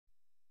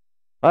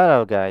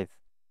Hello guys,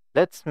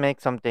 let's make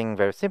something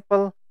very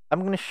simple. I'm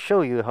going to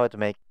show you how to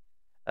make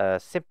a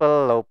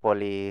simple low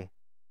poly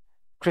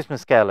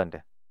Christmas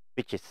calendar,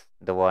 which is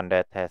the one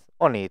that has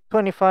only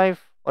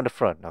 25 on the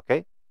front,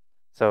 okay?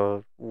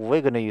 So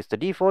we're going to use the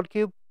default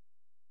cube,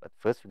 but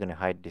first we're going to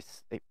hide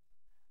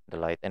the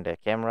light and the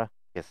camera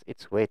because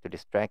it's way too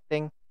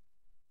distracting.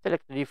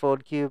 Select the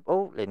default cube.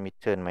 Oh, let me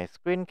turn my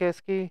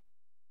screencast key.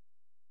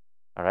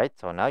 Alright,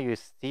 so now you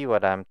see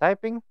what I'm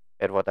typing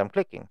and what I'm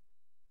clicking.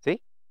 See?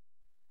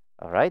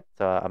 Alright,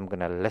 so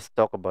let's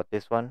talk about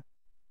this one.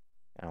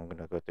 I'm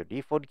gonna go to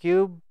default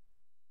cube,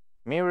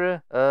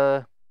 mirror,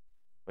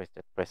 where's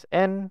that? Press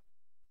N.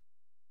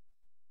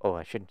 Oh,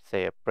 I shouldn't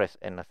say a press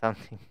N or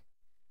something.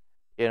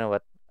 You know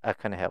what? I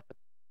can't help it.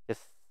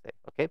 Just say,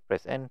 okay,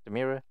 press N to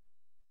mirror.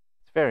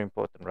 It's very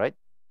important, right?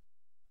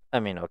 I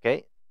mean,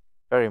 okay,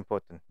 very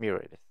important.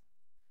 Mirror this.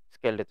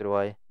 Scale it to the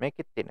Y, make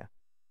it thinner.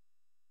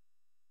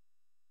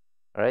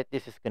 Alright,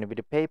 this is gonna be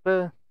the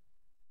paper.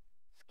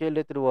 Scale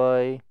it to the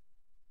Y.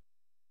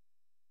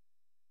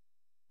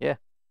 Yeah,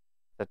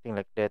 something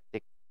like that.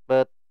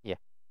 But yeah,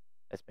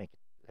 let's make it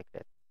like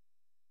that.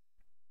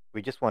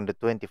 We just want the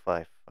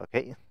 25,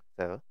 okay?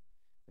 So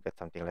we got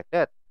something like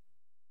that.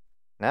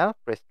 Now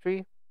press 3,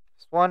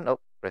 press 1, oh,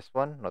 press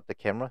 1, not the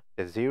camera,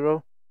 the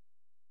 0.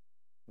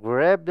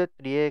 Grab the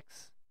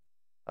 3x.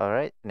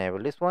 Alright,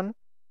 enable this one.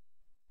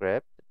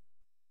 Grab.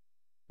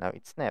 Now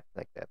it snapped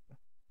like that.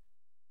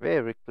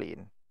 Very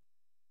clean.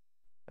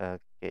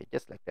 Okay,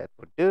 just like that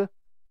would do.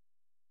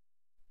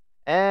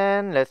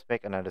 And let's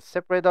make another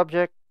separate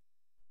object.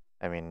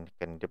 I mean, you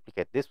can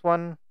duplicate this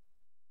one.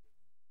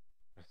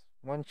 Press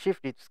 1,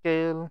 Shift D to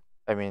scale.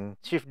 I mean,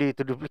 Shift D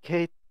to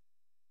duplicate.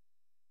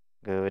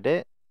 Go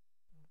there.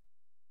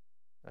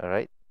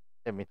 Alright,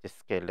 let me just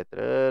scale it a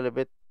little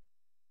bit.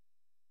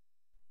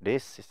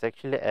 This is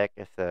actually act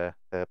as a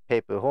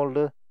paper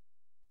holder.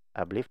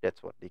 I believe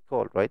that's what they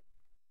call, right?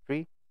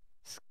 3.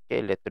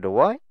 Scale it to the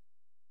Y.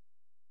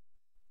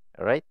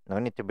 Alright, no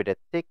need to be that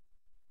thick.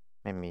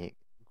 Let me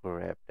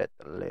grab that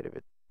a little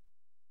bit.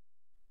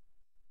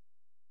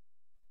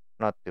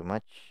 Not too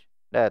much.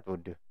 That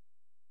would do.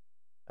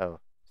 Oh,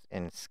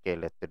 and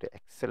scale it to the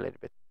X a little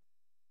bit.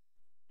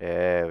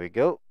 There we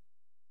go.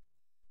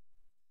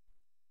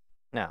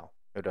 Now,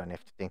 you don't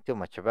have to think too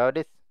much about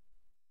this.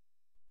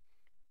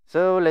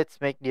 So let's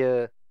make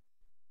the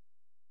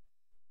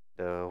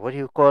what do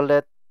you call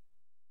that?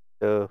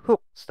 The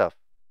hook stuff.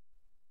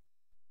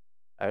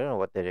 I don't know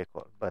what they're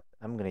called, but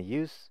I'm gonna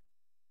use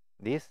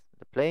this,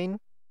 the plane.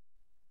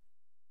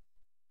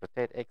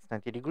 Rotate X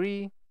 90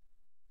 degree.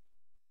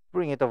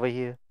 Bring it over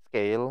here.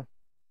 Scale.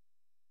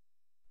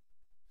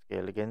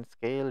 Scale again.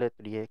 Scale it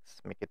to the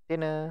X. Make it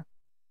thinner.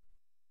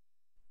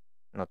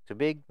 Not too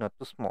big, not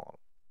too small.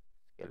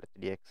 Scale it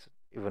to the X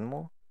even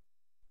more.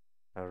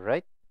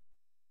 Alright.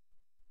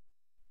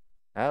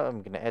 Now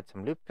I'm gonna add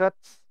some loop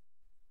cuts.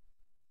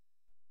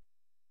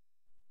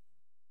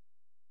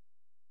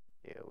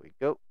 Here we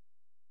go.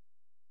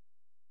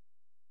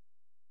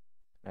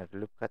 Another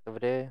loop cut over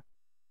there.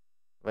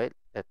 Wait,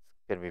 that's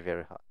gonna be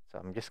very hot. So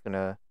I'm just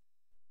gonna,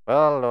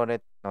 well, load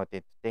it, not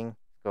it thing.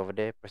 Go over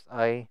there, press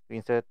I to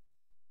insert.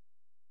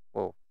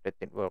 Whoa, that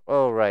didn't work.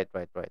 Oh, right.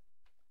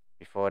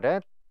 Before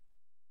that,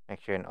 make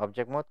sure in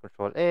object mode,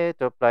 Control A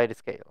to apply the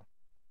scale.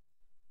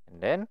 And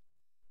then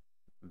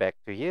back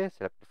to here,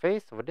 select the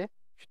face over there.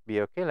 Should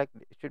be okay, like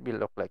it should be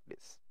look like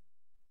this.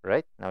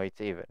 Right? Now it's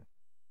even.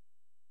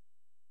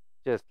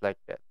 Just like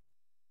that.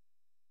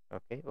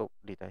 Okay. Oh,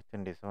 did I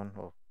turn this on?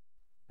 Oh,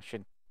 I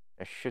should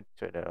I should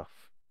turn that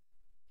off.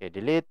 Okay,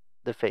 delete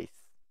the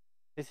face.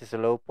 This is a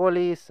low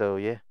poly, so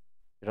yeah,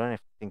 you don't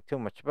have to think too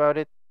much about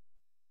it.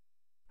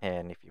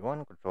 And if you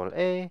want, Control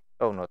A.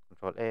 Oh, not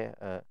Control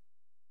A.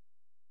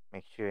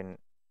 Make sure in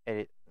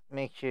edit.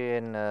 Make sure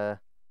in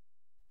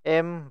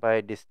M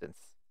by distance.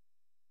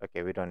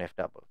 Okay, we don't have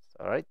doubles.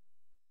 All right.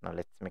 Now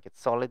let's make it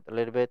solid a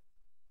little bit.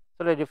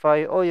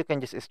 Solidify, or you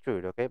can just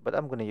extrude. Okay, but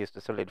I'm gonna use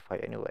the solidify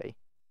anyway.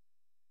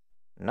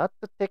 Not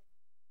the thick.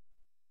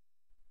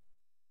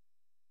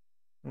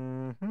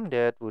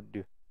 That would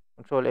do.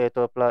 Control A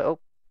to apply. Oh,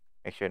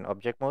 make sure in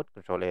object mode.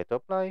 Control A to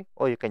apply,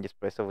 or you can just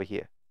press over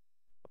here.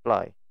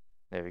 Apply.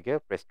 There we go.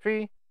 Press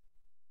 3.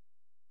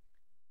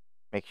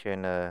 Make sure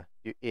the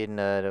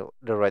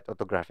right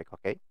orthographic.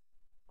 Okay.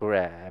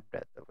 Grab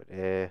that over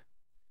there.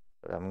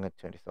 So I'm gonna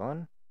turn this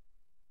on.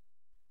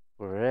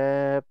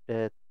 Grab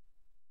that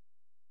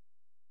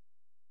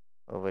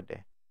over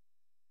there.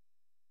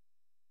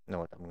 You know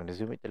what? I'm gonna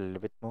zoom it a little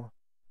bit more.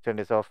 Turn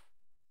this off.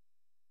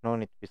 No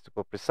need to be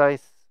super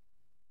precise.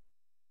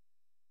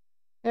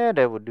 Yeah,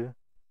 that would do.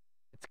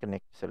 Let's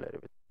connect this a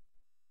little bit.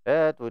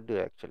 That would do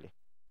actually.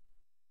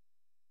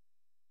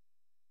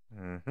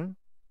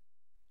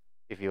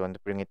 If you want to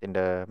bring it in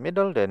the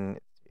middle, then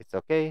it's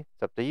okay.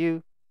 It's up to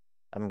you.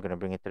 I'm gonna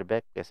bring it to the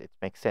back because it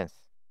makes sense.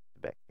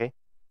 The back, okay.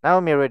 Now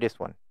mirror this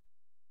one.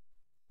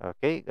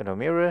 Okay, gonna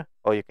mirror,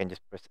 or you can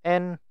just press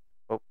N.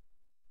 Oh,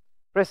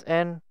 press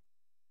N,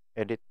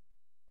 edit,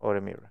 or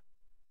a mirror.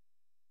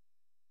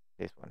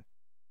 This one.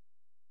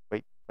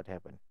 Wait, what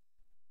happened?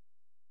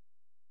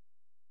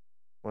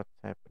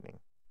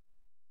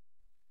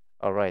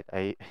 All right,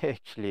 I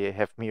actually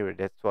have mirror.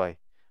 That's why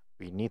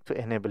we need to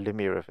enable the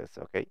mirror first.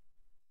 Okay.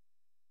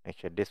 Make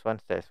sure this one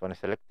is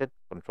selected.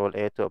 Control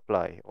A to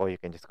apply, or you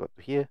can just go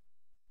to here,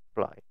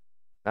 apply.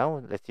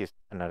 Now let's use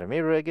another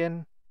mirror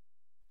again.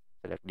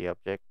 Select the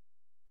object,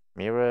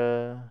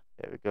 mirror.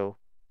 There we go.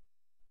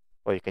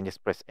 Or you can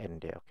just press N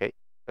there. Okay.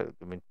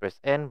 Press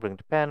N, bring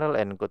the panel,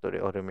 and go to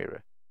the other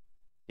mirror.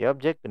 The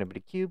object gonna be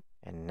the cube,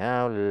 and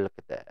now look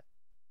at that.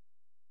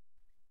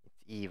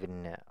 It's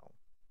even now.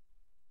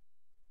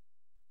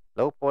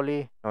 Low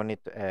poly, no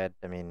need to add.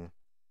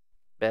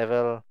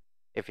 Bevel.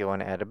 If you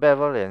want to add a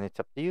bevel, then it's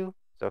up to you.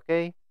 It's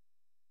okay.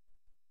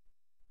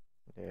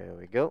 There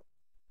we go.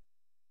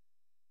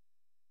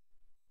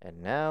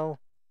 And now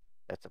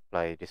let's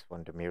apply this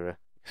one to mirror.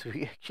 Because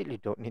we actually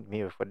don't need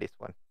mirror for this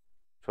one.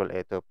 Control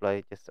A to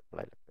apply, just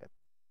apply like that.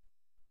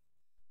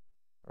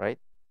 Right?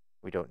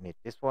 We don't need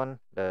this one,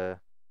 the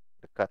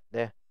cut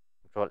there.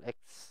 Control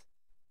X.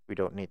 We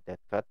don't need that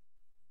cut.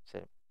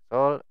 So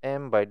Control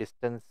M by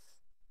distance.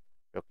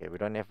 Okay, we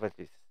don't have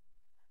this.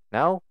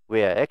 Now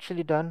we are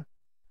actually done.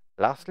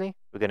 Lastly,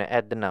 we're gonna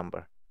add the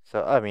number. So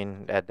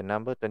add the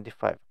number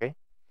 25. Okay.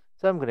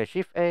 So I'm gonna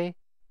Shift A.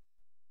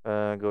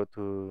 Go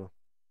to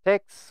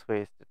text.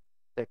 Where's the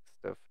text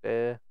of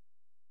there?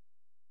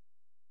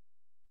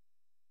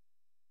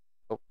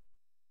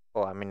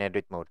 Oh, I'm in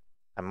edit mode.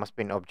 I must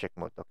be in object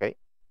mode. Okay.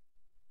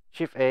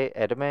 Shift A,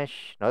 add a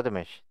mesh, not a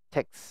mesh.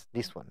 Text,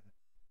 this one.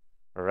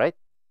 Alright.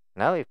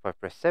 Now if I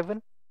press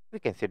 7, we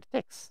can see the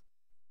text.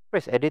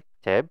 Press edit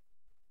tab.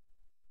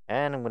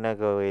 And I'm gonna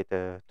go with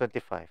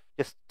 25.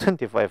 Just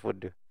 25 would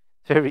do.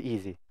 It's very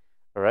easy.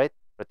 Alright.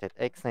 Rotate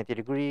X 90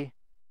 degree.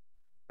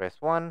 Press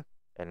 1.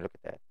 And look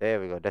at that. There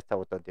we go. That's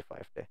our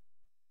 25 there.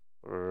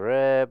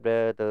 Grab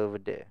that over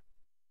there.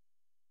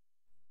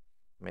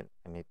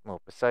 I need more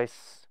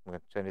precise. I'm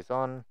gonna turn this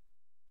on.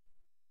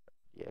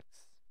 Yes.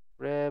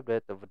 Grab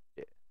that over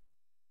there.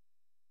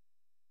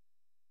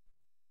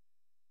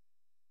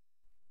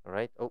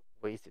 Alright. Oh,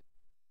 where is it?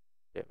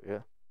 There we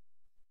go.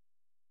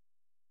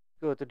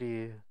 Go to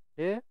the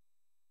there.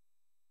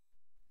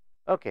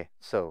 Okay,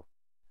 so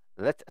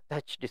let's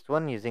attach this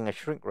one using a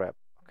shrink wrap.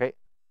 Okay.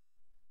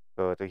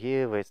 Go to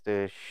here. Where's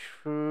the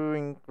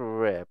shrink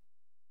wrap?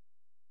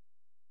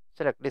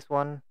 Select this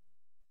one.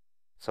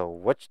 So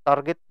which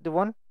target the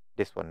one?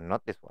 This one,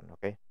 not this one.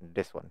 Okay,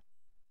 this one.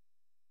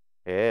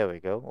 There we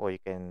go. Or you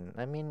can.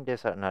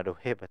 There's another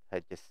way, but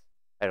I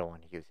don't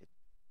want to use it.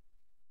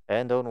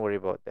 And don't worry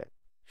about that.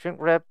 Shrink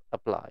wrap,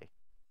 apply.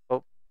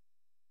 Oh,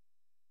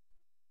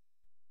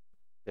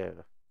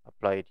 there.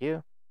 Apply it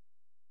here.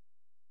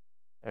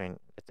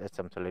 Let's add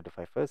some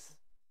solidify first.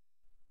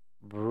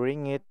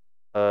 Bring it.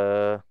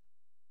 The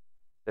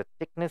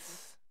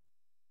thickness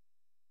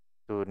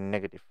to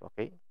negative.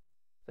 Okay,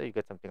 so you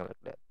get something like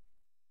that.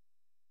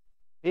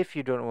 If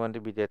you don't want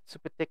to be that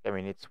super thick,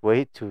 it's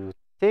way too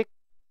thick.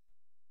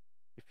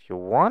 If you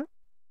want,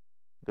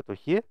 go to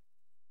here,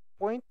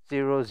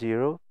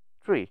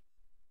 0.003.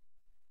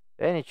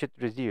 Then it should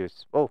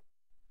reduce. Oh,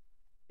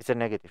 it's a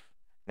negative.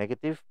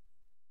 Negative,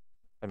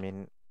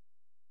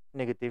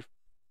 negative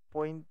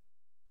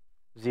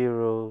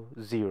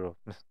 0.00.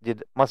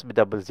 Must be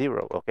double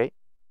zero, okay?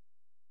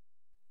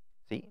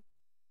 See?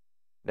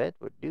 That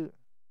would do.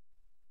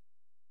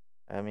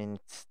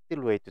 It's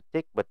still way too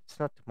thick, but it's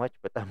not too much,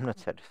 but I'm not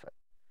satisfied.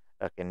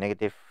 Okay,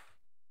 negative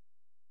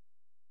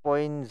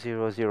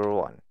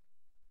 0.001.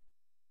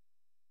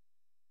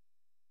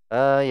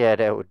 Yeah,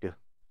 that would do.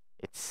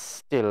 It's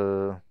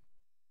still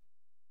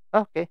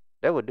okay.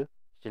 That would do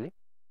actually.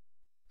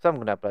 So I'm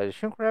gonna apply the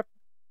shrink wrap.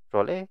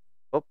 Control A.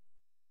 Oh,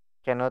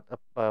 cannot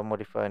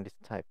modify this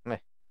type. Meh.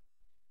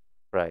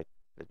 Right.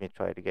 Let me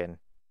try it again.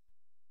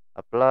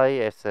 Apply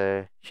as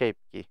a shape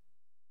key.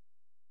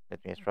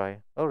 Let me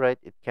try. All right,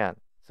 it can.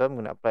 So I'm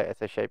gonna apply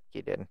as a shape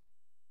key then.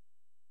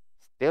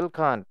 Still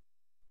can't.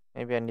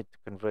 Maybe I need to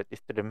convert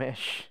this to the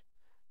mesh.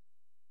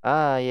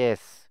 Ah,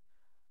 yes.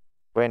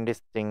 When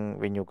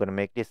you're gonna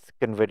make this,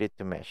 convert it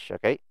to mesh.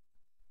 Okay.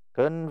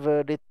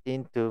 Convert it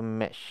into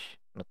mesh,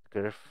 not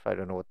curve. I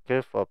don't know what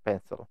curve or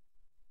pencil.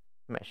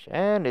 Mesh,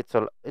 and it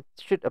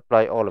should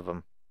apply all of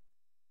them.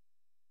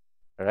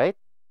 All right.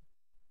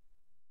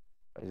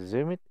 I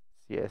zoom it.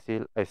 See, I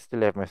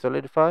still have my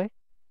solidify.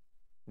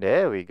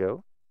 There we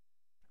go.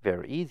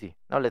 Very easy.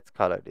 Now let's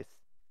color this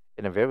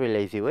in a very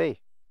lazy way.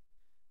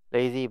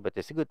 Lazy, but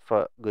it's good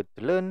to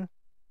learn.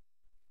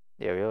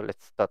 There we go.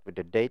 Let's start with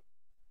the date.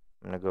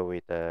 I'm gonna go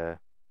with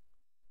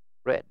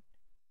red.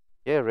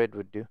 Yeah, red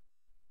would do.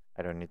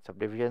 I don't need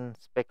subdivision,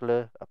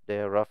 specular up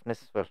there,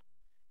 roughness. Well,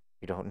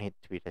 you don't need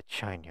to be that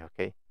shiny,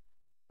 okay?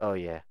 Oh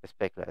yeah, the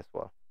specular as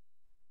well.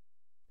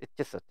 It's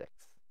just a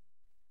text.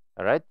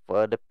 Alright,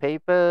 for the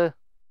paper,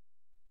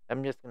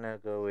 I'm just gonna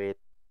go with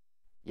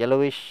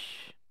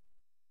yellowish.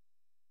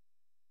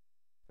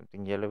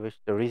 Something yellowish.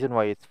 The reason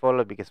why it's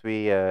full because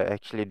we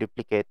actually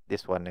duplicate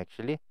this one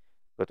actually.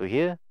 Go to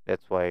here.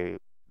 That's why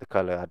the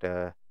color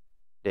are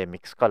the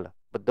mixed color.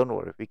 But don't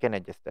worry, we can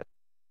adjust that.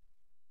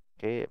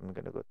 Okay, I'm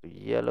gonna go to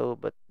yellow,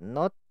 but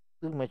not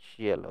too much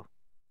yellow.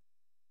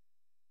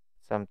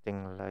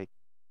 something like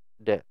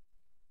that.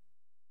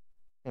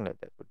 Something like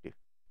that would do.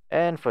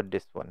 And for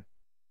this one,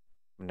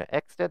 I'm gonna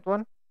X that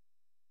one.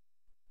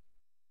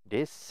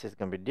 This is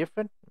gonna be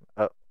different.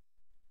 Oh,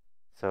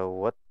 so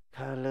what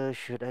color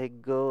should I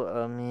go?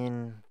 I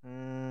mean,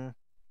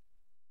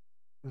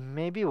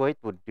 maybe white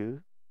would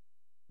do.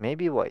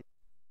 Maybe white.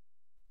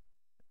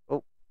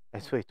 Oh, I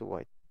sway to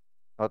white,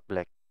 not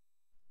black.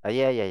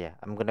 Yeah.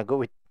 I'm gonna go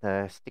with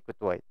stick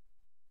with white.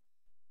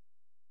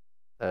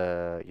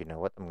 You know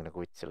what? I'm gonna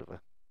go with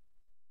silver,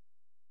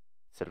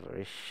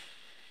 silverish.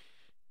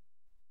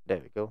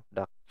 There we go.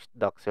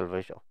 Dark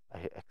silverish. Oh,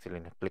 I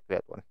accidentally clicked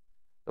that one.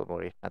 Don't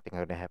worry, nothing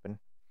gonna happen.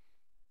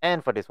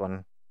 And for this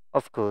one,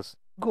 of course,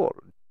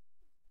 gold.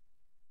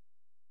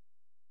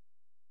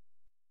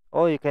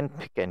 Or you can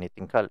pick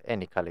anything color,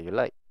 any color you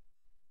like.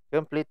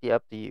 Completely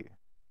up to you.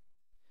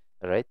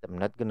 Alright, I'm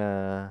not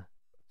gonna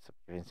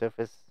subdivision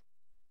surface,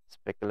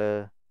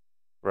 specular,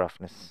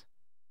 roughness.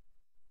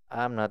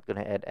 I'm not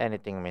gonna add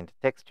anything, I mean the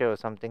texture or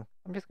something.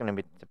 I'm just gonna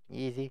make something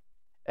easy.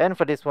 And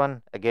for this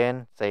one,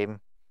 again, same.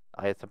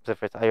 I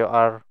subsurface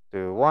IOR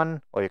to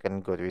 1, or you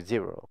can go to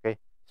 0, okay?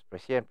 Just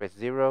press here and press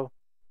 0,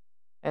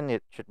 and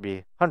it should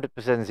be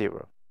 100%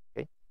 0,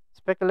 okay?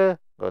 Specular,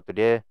 go to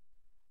there,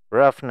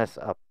 roughness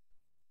up.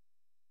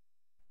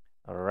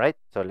 Alright,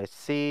 so let's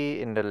see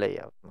in the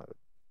layout mode.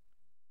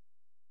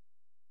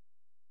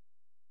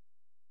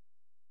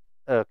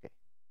 Okay,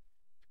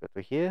 let's go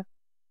to here.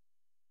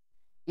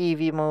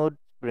 EV mode,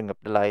 bring up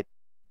the light,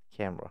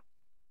 camera.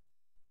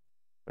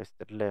 Where's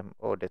the lamp?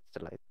 Oh, that's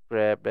the light.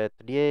 Grab that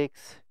to the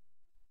X.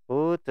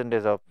 Oh, turn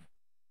this up.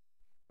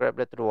 Grab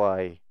that to the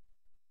Y.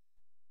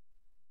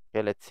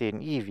 Okay, let's see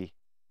in EV.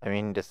 I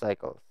mean the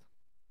cycles.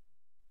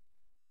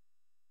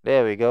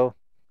 There we go.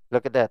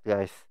 Look at that,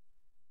 guys.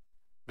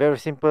 Very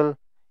simple,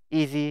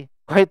 easy,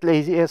 quite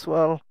lazy as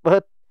well,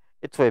 but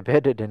it's way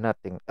better than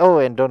nothing. Oh,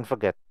 and don't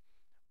forget,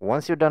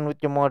 once you're done with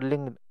your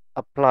modeling,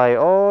 apply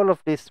all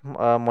of this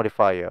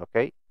modifier,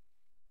 okay?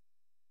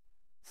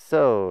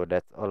 So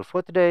that's all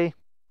for today.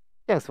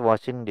 Thanks for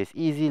watching this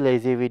easy,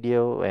 lazy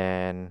video.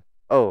 And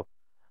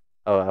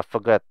I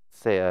forgot to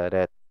say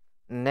that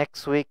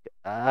next week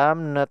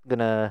I'm not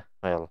gonna,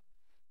 well,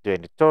 do a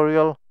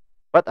tutorial,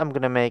 but I'm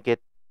gonna make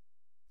it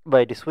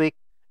by this week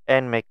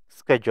and make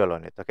schedule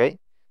on it, okay?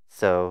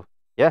 So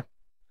yeah,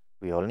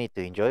 we all need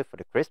to enjoy for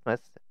the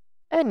Christmas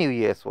and New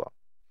Year as well.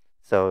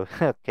 So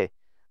okay,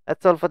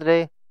 that's all for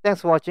today.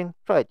 Thanks for watching.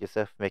 Try it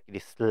yourself, make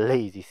this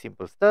lazy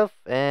simple stuff,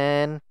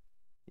 and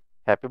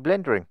happy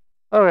blendering.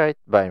 All right,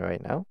 bye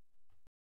right now.